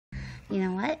You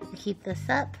know what? Keep this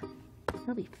up,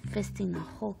 you'll be fisting the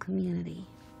whole community.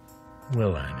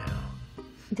 Will I now?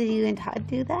 Did you and Todd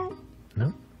do that?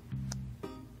 No.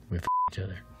 We each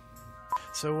other.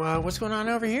 So, what's going on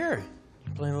over here?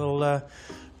 You playing a little,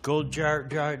 gold jar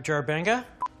benga?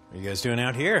 What are you guys doing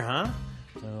out here, huh?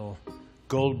 A little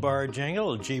gold bar jangle,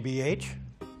 a little GBH?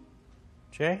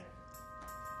 Jay?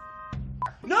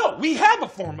 No, we have a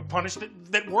form of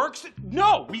punishment that works.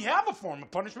 No, we have a form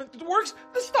of punishment that works.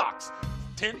 The stocks.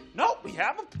 10. No, we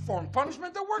have a form of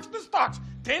punishment that works. The stocks.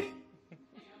 10.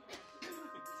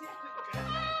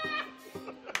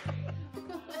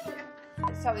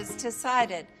 So it's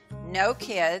decided, no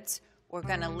kids, we're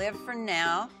gonna live for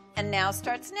now, and now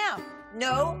starts now.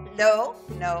 No, no,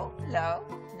 no, low,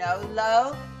 no,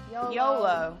 low.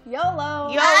 YOLO. YOLO.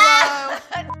 YOLO.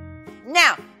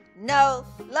 Now, no,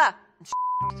 la.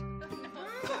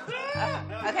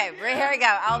 Okay, here we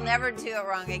go. I'll never do it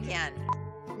wrong again.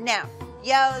 Now,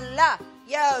 YOLA,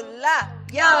 YOLA,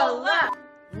 YOLA.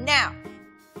 Now,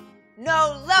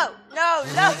 no, low, no,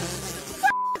 low.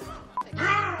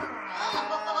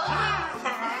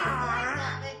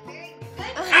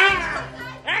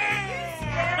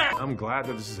 I'm glad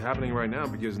that this is happening right now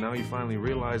because now you finally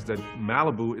realize that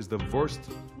Malibu is the worst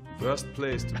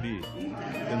place to be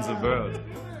in the world.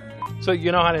 So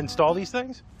you know how to install these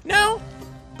things? No.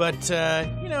 But,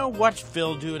 you know, watch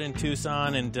Phil do it in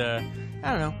Tucson and, I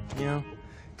don't know, you know,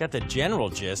 got the general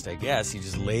gist, I guess. You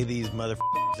just lay these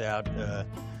motherfuckers out,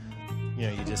 you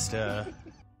know, you just,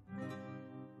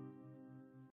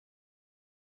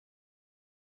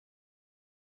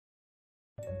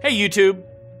 Hey, YouTube.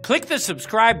 Click the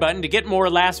subscribe button to get more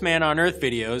Last Man on Earth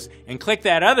videos, and click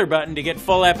that other button to get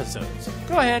full episodes.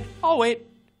 Go ahead, I'll wait.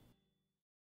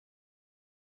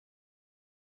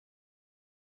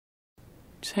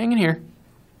 Just hanging here.